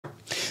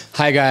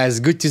Hi guys,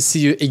 good to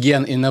see you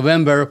again in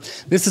November.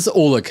 This is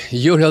Oleg,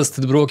 your real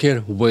estate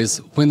broker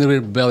with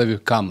Woodinville, Bellevue,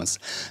 Commons.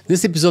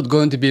 This episode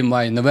going to be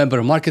my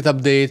November market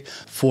update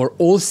for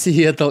all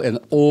Seattle and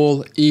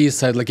all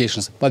Eastside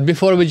locations. But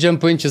before we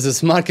jump into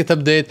this market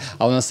update,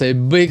 I want to say a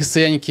big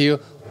thank you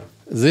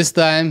this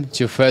time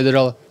to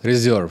Federal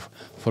Reserve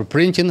for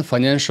printing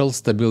Financial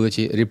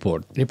Stability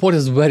Report. Report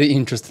is very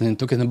interesting and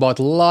talking about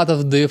a lot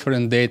of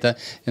different data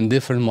in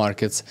different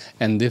markets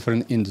and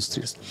different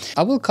industries.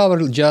 I will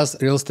cover just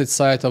real estate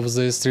side of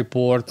this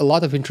report. A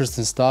lot of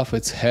interesting stuff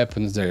it's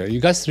happened there. You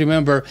guys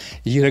remember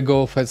a year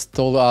ago Fed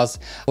told us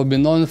there will be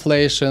no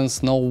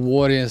inflations, no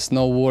worries,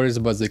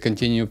 but they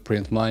continue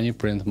print money.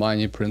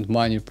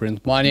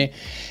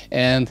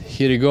 And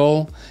here you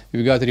go.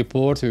 We got a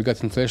report, we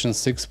got inflation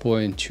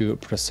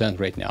 6.2%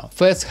 right now.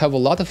 Feds have a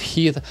lot of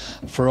heat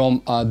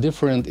from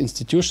different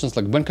institutions,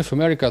 like Bank of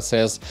America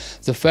says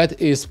the Fed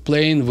is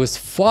playing with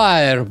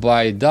fire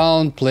by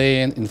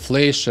downplaying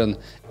inflation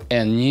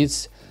and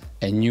needs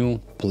a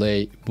new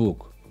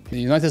playbook. The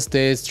United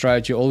States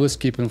try to always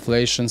keep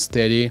inflation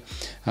steady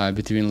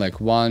between like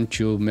 1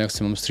 to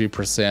maximum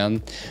 3%,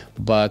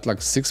 but like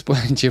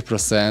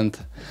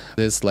 6.2%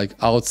 is like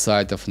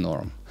outside of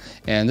norm.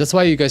 And that's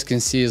why you guys can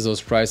see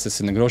those prices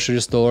in the grocery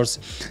stores.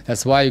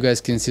 That's why you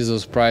guys can see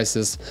those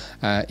prices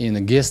in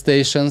the gas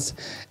stations.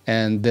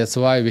 And that's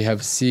why we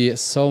have seen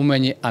so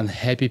many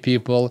unhappy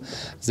people.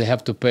 They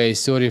have to pay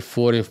 30,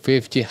 40,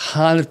 50,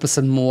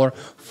 100% more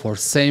for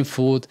same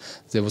food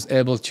they was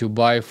able to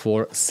buy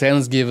for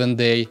Thanksgiving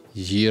Day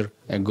year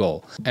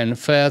ago. And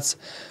Feds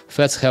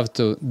have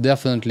to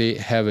definitely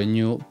have a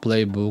new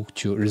playbook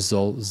to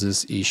resolve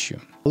this issue.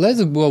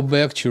 Let's go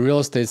back to real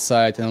estate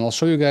side, and I'll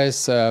show you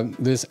guys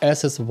this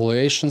assets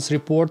valuations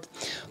report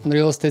on the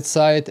real estate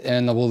side,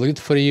 and I will read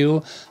for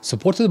you.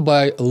 Supported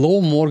by low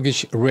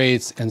mortgage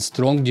rates and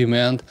strong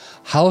demand,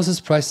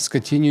 houses prices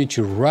continue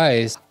to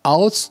rise,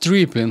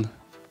 outstripping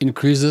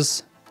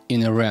increases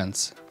in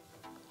rents.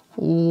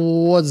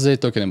 What's they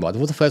talking about?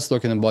 What the Fed's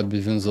talking about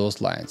between those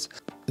lines?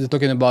 They're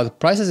talking about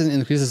prices and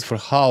increases for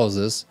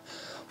houses,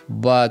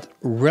 but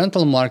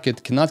rental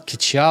market cannot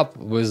catch up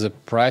with the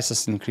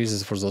prices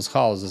increases for those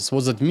houses.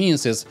 What that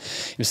means is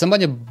if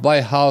somebody buy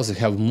a house and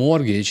have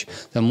mortgage,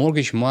 the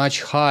mortgage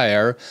much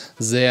higher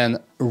than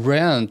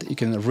rent. You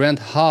can rent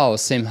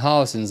house, same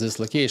house in this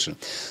location.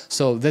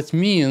 So that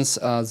means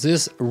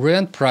this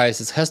rent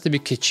prices has to be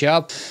catch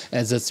up,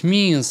 and that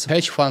means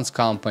hedge funds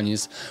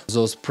companies,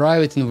 those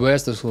private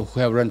investors who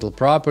have rental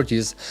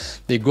properties,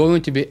 they're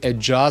going to be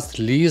adjust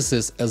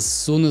leases as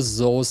soon as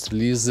those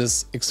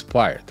leases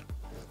expired.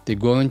 They're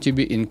going to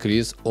be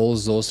increase all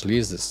those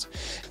leases.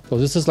 So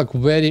this is like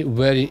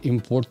very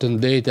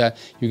important data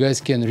you guys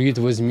can read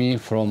with me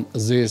from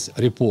this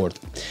report.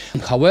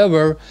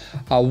 However,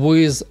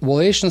 with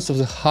valuations of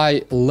the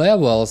high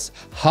levels,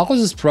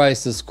 houses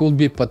prices could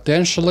be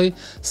potentially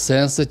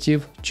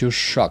sensitive to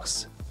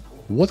shocks.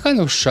 What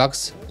kind of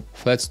shocks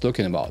Fed's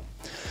talking about?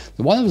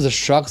 One of the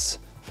shocks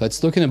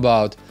Fed's talking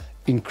about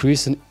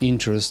increasing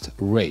interest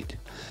rate.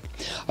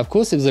 Of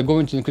course, if they're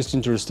going to increase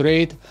interest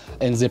rate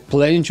and they're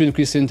planning to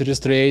increase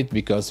interest rate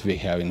because we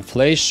have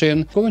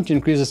inflation, going to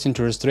increase this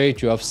interest rate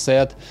to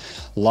offset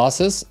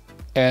losses,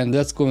 and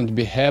that's going to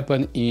be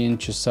happen in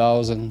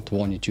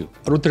 2022.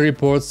 Reuters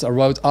reports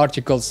about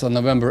articles on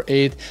November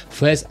 8,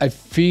 Fed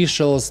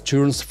officials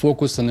turns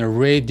focus on a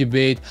rate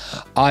debate,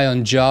 eye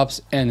on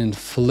jobs and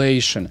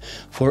inflation.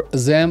 For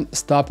them,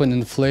 stopping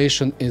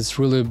inflation is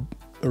really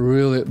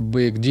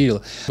big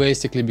deal,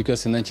 basically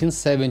because in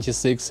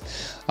 1976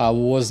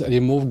 was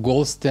removed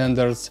gold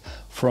standards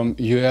from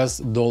US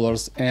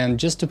dollars, and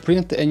just to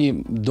print any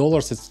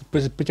dollars, it's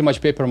pretty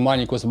much paper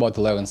money, costs about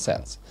 11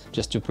 cents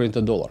just to print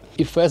a dollar.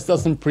 If Fed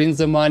doesn't print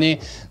the money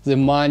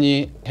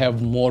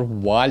have more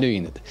value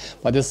in it.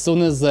 But as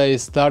soon as they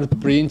start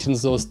printing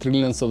those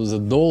trillions of the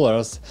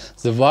dollars,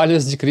 the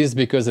values decrease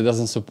because it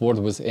doesn't support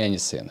with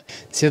anything.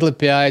 Seattle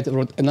PI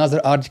wrote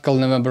another article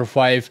November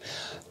 5.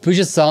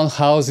 Puget Sound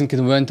housing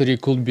inventory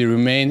could be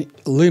remain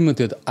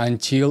limited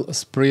until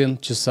spring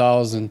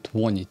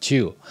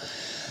 2022.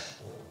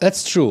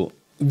 That's true.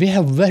 We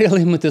have very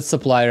limited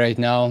supply right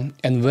now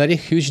and very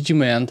huge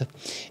demand.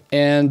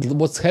 And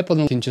what's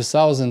happening in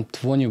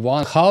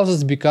 2021,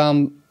 houses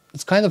become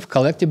it's kind of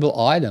collectible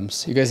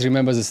items. You guys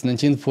remember this,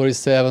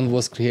 1947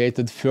 was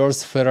created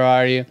first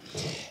Ferrari,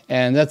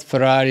 and that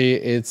Ferrari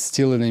it's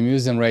still in a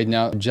museum right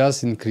now,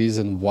 just increase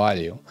in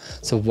value.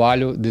 So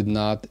value did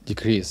not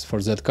decrease for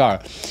that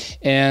car.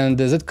 And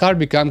that car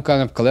become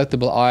kind of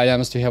collectible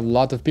items. You have a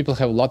lot of people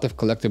have a lot of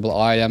collectible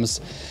items.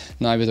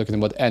 Now we're talking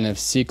about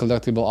NFC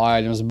collectible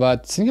items,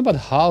 but think about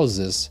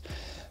houses.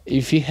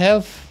 If you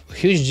have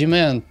huge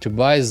demand to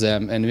buy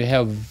them and we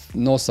have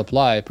no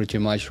supply pretty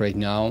much right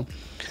now,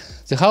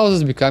 the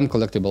houses become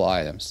collectible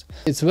items.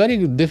 It's very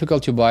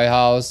difficult to buy a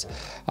house.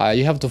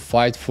 You have to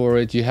fight for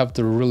it. You have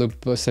to really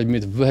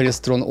submit very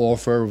strong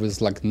offer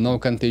with like no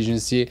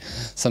contingency.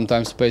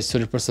 Sometimes pay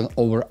 30%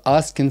 over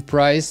asking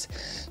price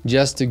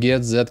just to get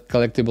that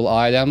collectible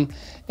item.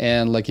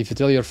 And like if you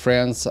tell your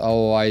friends,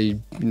 oh, I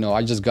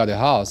just got a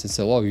house, and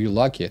say, oh, you're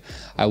lucky,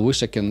 I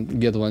wish I can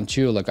get one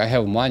too. Like I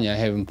have money, I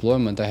have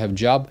employment, I have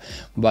job,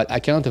 but I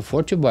cannot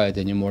afford to buy it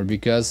anymore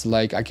because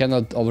like I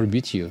cannot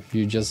overbeat you.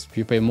 You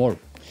pay more.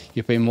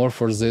 You pay more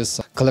for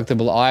these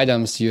collectible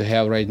items you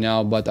have right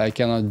now, but I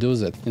cannot do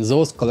that. And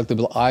those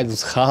collectible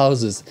items,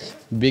 houses,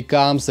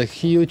 becomes a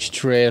huge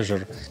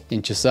treasure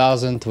in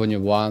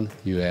 2021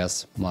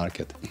 US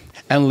market.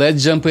 And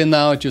let's jump in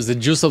now to the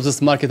juice of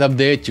this market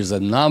update, to the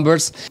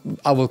numbers.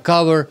 I will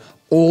cover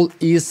all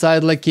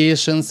Eastside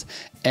locations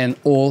and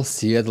all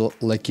Seattle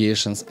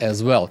locations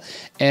as well.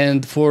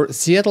 And for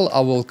Seattle, I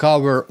will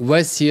cover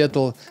West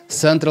Seattle,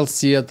 Central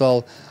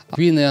Seattle,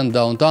 Twin End,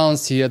 downtown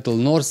Seattle,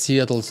 North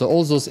Seattle, so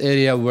all those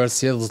areas where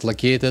Seattle is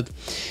located.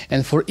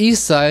 And for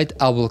Eastside,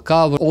 I will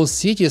cover all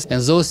cities,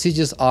 and those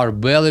cities are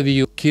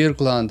Bellevue,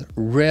 Kirkland,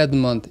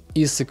 Redmond,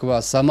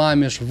 Issaquah,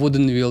 Sammamish,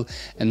 Woodinville,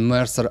 and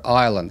Mercer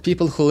Island.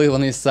 People who live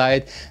on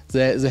Eastside,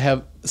 they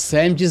have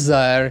same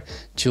desire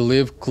to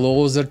live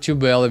closer to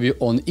Bellevue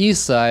on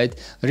East Side,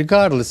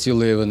 regardless you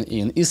live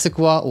in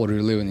Issaquah, or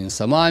you're living in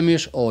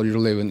Sammamish, or you're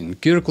living in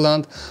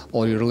Kirkland,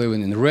 or you're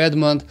living in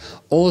Redmond.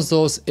 All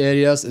those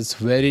areas, it's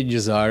very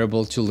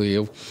desirable to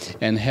live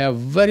and have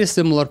very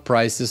similar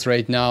prices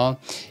right now,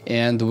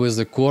 and with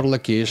the core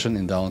location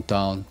in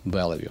downtown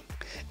Bellevue.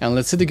 And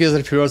let's see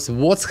together first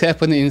what's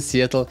happening in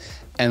Seattle,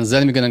 and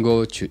then we're gonna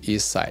go to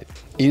East Side.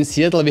 In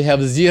Seattle, we have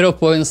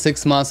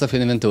 0.6 months of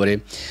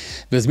inventory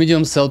with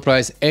medium sale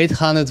price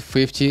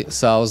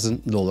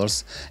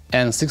 $850,000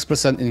 and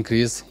 6%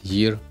 increase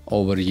year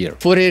over year.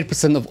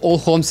 48% of all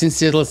homes in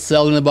Seattle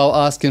selling above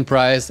asking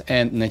price,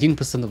 and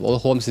 19% of all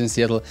homes in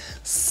Seattle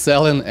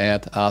selling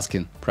at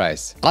asking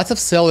price. Lots of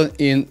selling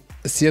in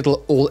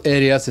Seattle, all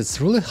areas.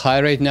 It's really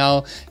high right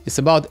now. It's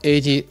about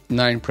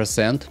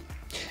 89%.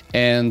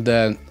 And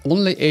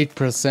only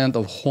 8%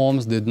 of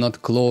homes did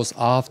not close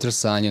after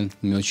signing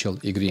mutual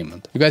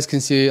agreement. You guys can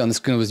see on the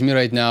screen with me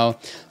right now,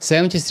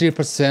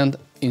 73%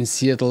 in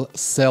Seattle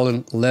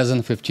selling less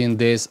than 15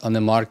 days on the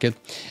market,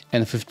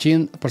 and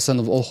 15%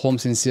 of all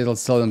homes in Seattle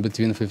selling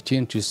between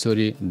 15 to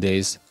 30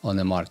 days on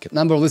the market.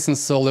 Number of listings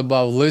sold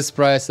above list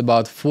price,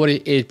 about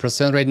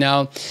 48% right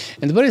now,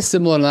 and very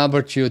similar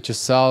number to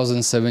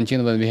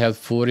 2017 when we had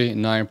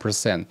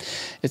 49%.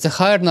 It's a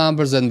higher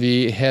number than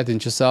we had in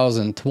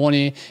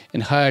 2020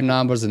 and higher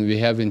numbers than we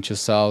have in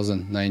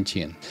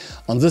 2019.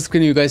 On this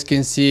screen you guys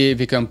can see, if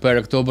we compare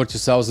October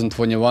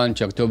 2021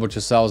 to October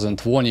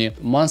 2020,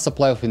 month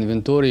supply of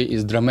inventory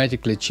is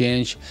dramatically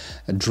changed,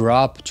 a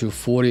drop to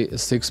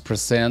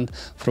 46%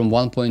 from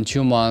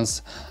 1.2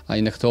 months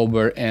in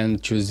October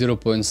and to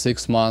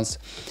 0.6 months,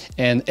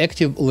 and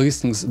active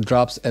listings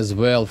drops as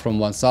well from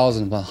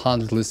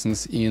 1,100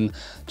 listings in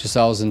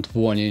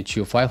 2020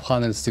 to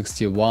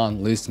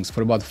 561 listings,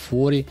 for about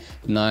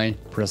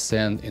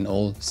 49% in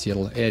all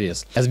Seattle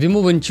areas. As we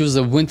move into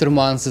the winter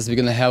months, we're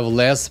gonna have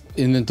less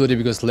inventory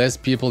because less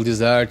people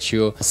desire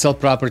to sell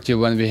property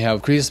when we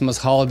have Christmas,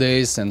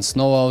 holidays, and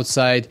snow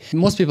outside.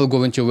 Most people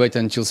going to wait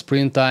until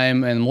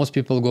springtime, and most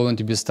people going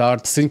to be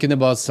start thinking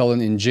about selling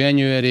in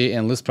January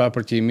and list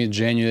property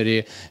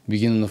mid-January,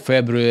 beginning of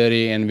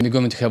February, and we're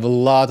going to have a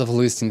lot of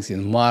listings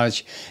in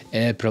March,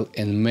 April,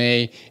 and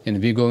May,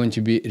 and we're going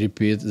to be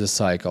repeat the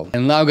cycle.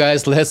 And now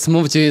guys, let's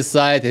move to East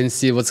Side and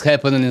see what's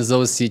happening in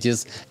those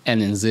cities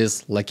and in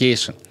this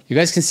location. You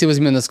guys can see with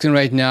me on the screen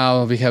right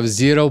now, we have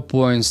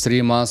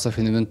 0.3 months of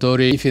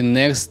inventory. If in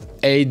next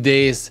 8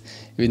 days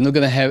we're not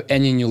gonna have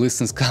any new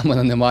listings coming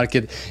on the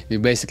market, we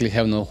basically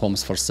have no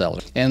homes for sale.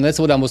 And that's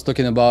what I was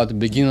talking about at the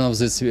beginning of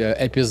this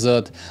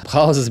episode.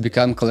 Houses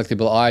become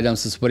collectible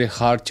items. It's very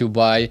hard to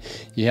buy.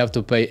 You have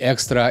to pay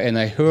extra. And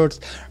I heard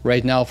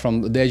right now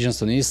from the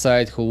agents on the East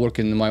Side who work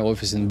in my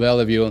office in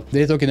Bellevue,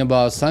 they're talking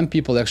about some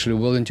people actually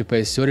willing to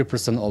pay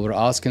 30% over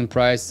asking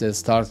price. That's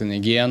starting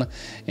again.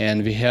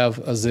 And we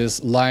have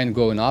this line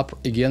going up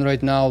again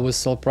right now with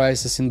sale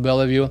prices in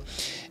Bellevue.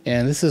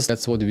 And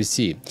that's what we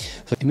see.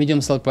 So the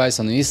medium sale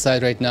price on the East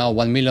Side right now,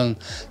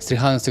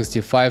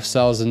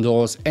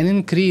 $1,365,000, an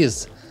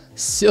increase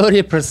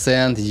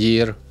 30%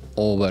 year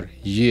over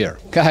year.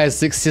 Guys,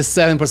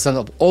 67%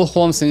 of all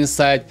homes in the East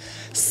Side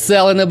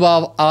selling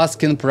above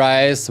asking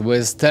price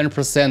with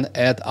 10%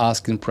 at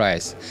asking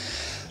price.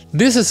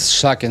 This is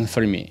shocking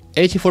for me.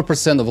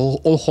 84% of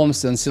all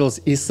homes in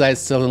Seattle's East Side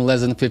selling less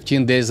than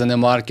 15 days on the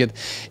market,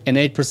 and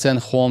 8%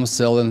 homes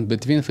selling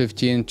between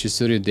 15 to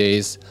 30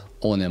 days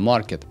on the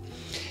market.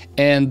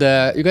 And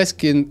you guys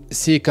can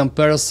see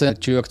comparison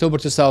to October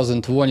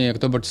 2020,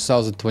 October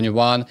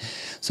 2021.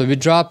 So we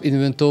dropped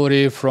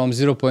inventory from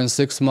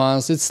 0.6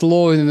 months. It's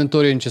low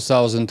inventory in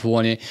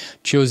 2020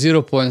 to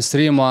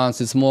 0.3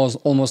 months. It's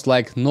almost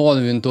like no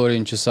inventory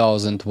in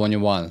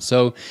 2021.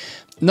 So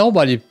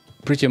nobody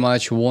pretty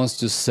much wants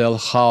to sell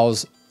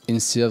house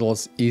in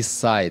Seattle's East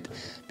Side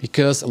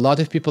because a lot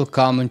of people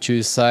come to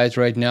Eastside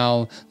right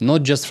now,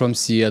 not just from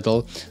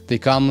Seattle, they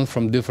come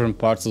from different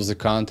parts of the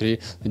country,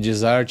 they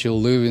desire to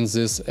live in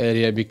this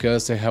area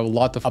because they have a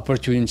lot of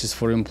opportunities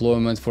for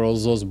employment for all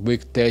those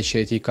big tech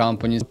IT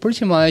companies.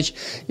 Pretty much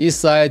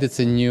Eastside, it's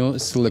a new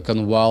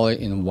Silicon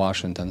Valley in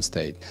Washington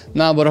state.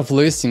 Number of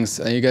listings,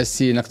 you guys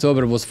see in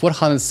October was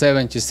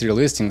 473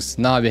 listings.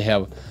 Now we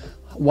have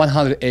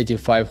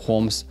 185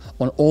 homes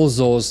on all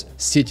those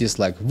cities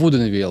like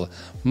Woodinville,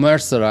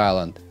 Mercer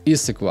Island,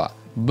 Issaquah,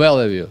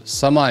 Bellevue,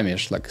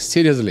 Sammamish. Like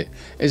seriously,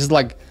 it's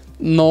like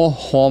no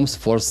homes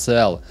for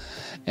sale.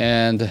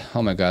 And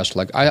oh my gosh,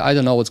 like I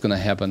don't know what's gonna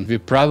happen. We're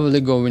probably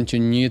going to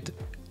need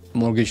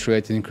mortgage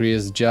rate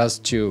increase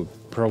just to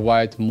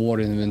provide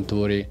more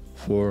inventory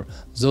for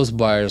those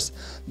buyers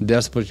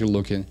desperately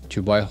looking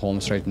to buy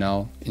homes right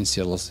now in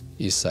Seattle's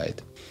East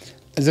Side.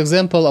 As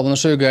example, I want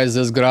to show you guys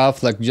this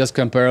graph, like just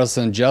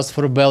comparison just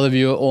for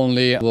Bellevue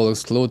only. We'll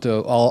exclude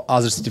all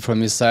other cities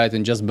from East Side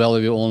and just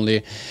Bellevue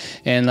only.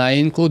 And I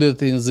included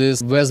in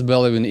this West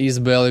Bellevue and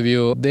East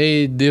Bellevue.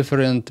 They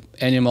different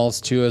animals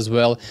too as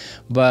well.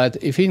 But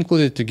if you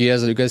include it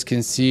together, you guys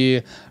can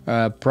see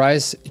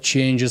price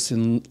changes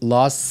in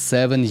last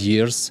 7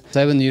 years.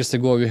 7 years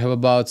ago, we have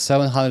about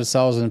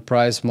 700,000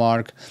 price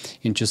mark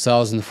in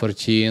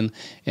 2014.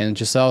 And in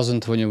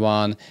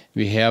 2021,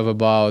 we have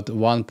about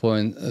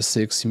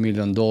 $1.6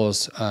 million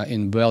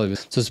in Bellevue.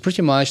 So it's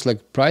pretty much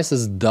like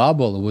prices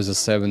double with the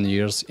 7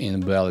 years in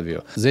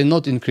Bellevue. They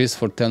not increase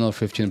for 10 or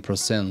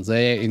 15%.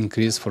 They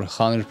increase for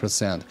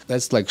 100%.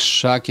 That's like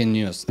shocking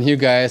news. You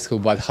guys who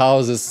bought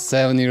houses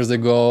 7 years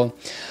ago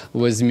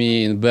with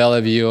me in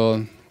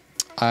Bellevue,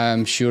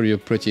 I'm sure you're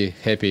pretty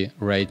happy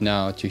right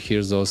now to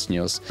hear those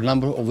news. The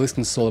number of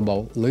listings sold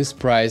about list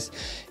price.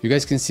 You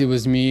guys can see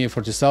with me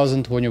for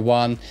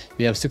 2021,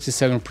 we have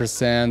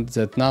 67%.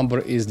 That number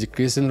is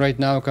decreasing right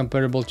now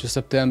comparable to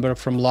September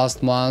from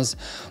last month,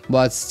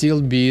 but still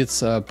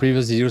beats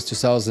previous years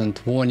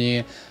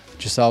 2020,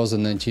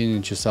 2019,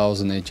 and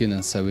 2018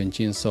 and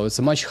 17. So it's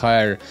much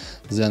higher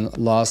than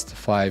last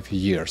 5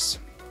 years.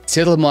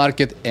 Seattle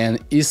market and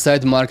East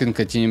Side market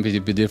continue to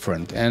be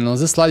different. And on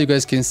this slide, you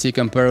guys can see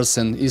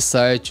comparison East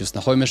Side to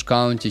Snohomish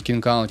County,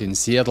 King County, and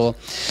Seattle.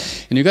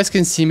 And you guys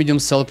can see medium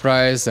sale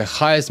price, the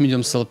highest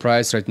medium sale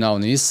price right now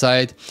on the East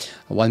Side,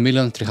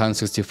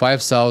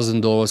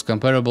 $1,365,000,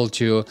 comparable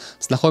to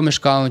Snohomish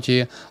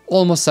County,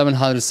 almost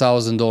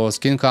 $700,000,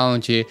 King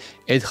County,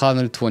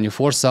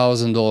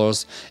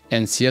 $824,000,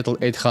 and Seattle,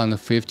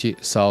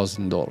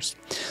 $850,000.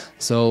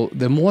 So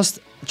the most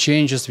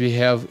changes we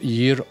have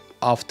year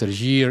after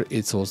year,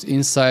 it was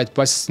inside.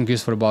 Prices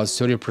increased for about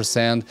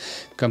 30%,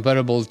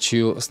 comparable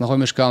to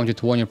Snohomish County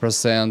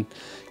 20%,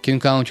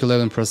 King County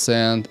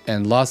 11%,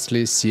 and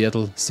lastly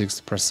Seattle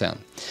 6%.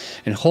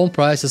 And home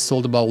prices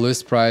sold about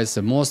list price.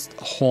 The most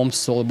homes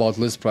sold about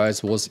list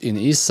price was in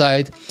East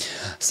Side.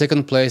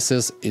 Second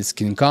places is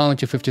King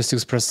County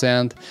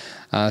 56%.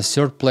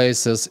 Third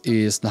places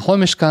is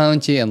Snohomish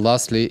County, and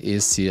lastly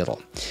is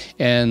Seattle.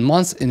 And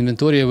months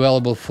inventory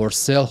available for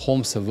sale,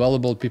 homes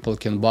available, people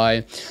can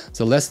buy.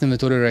 The less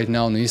inventory right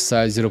now on the East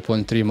Side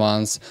 0.3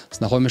 months,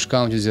 Snohomish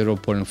County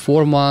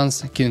 0.4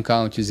 months, King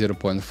County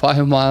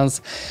 0.5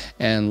 months,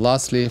 and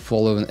lastly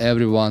following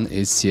everyone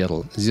is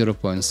Seattle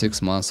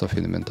 0.6 months of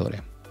inventory.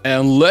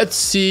 And let's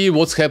see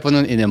what's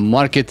happening in a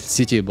market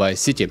city by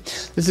city.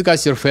 This is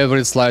guys your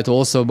favorite slide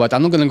also, but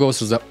I'm not gonna go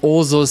through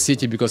all those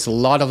cities because a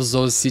lot of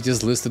those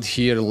cities listed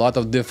here, a lot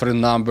of different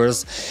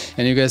numbers,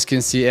 and you guys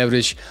can see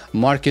average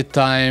market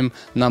time,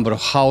 number of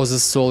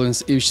houses sold in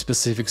each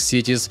specific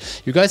cities.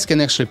 You guys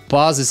can actually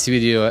pause this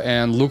video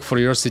and look for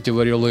your city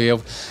where you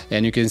live,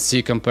 and you can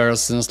see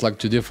comparisons like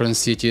to different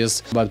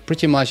cities. But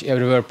pretty much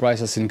everywhere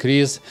prices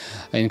increase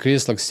like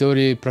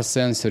 30%,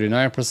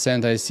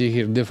 39%. I see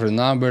here different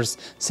numbers.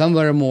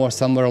 Somewhere more,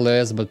 somewhere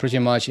less, but pretty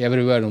much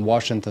everywhere in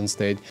Washington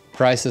state,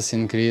 prices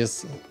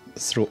increase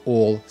through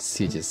all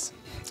cities.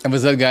 And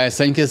with that, guys,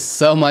 thank you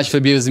so much for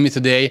being with me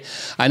today.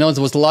 I know it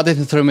was a lot of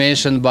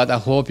information, but I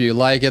hope you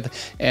like it,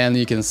 and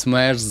you can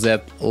smash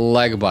that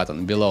like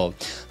button below.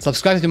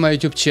 Subscribe to my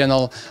YouTube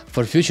channel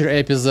for future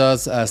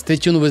episodes. Stay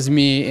tuned with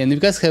me, and if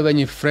you guys have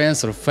any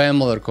friends or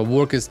family or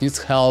co-workers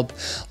needs help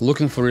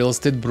looking for real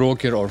estate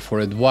broker or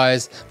for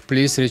advice,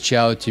 please reach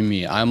out to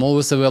me. I'm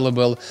always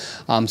available.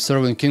 I'm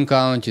serving King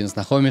County and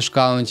Snohomish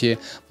County.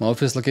 My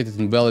office is located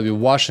in Bellevue,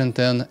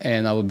 Washington,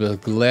 and I will be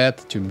glad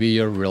to be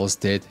your real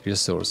estate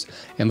resource.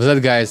 And with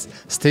that, guys,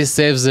 stay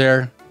safe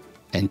there.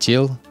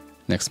 Until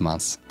next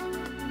month.